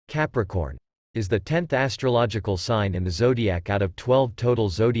Capricorn is the 10th astrological sign in the zodiac out of 12 total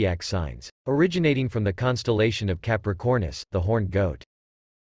zodiac signs, originating from the constellation of Capricornus, the horned goat.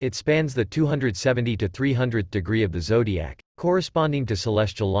 It spans the 270 to 300th degree of the zodiac, corresponding to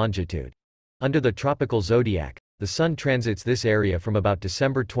celestial longitude. Under the tropical zodiac, the Sun transits this area from about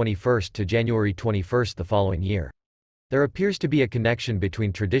December 21 to January 21 the following year. There appears to be a connection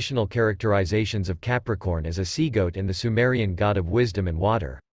between traditional characterizations of Capricorn as a sea-goat and the Sumerian god of wisdom and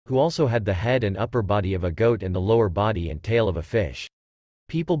water, who also had the head and upper body of a goat and the lower body and tail of a fish.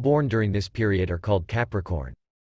 People born during this period are called Capricorn.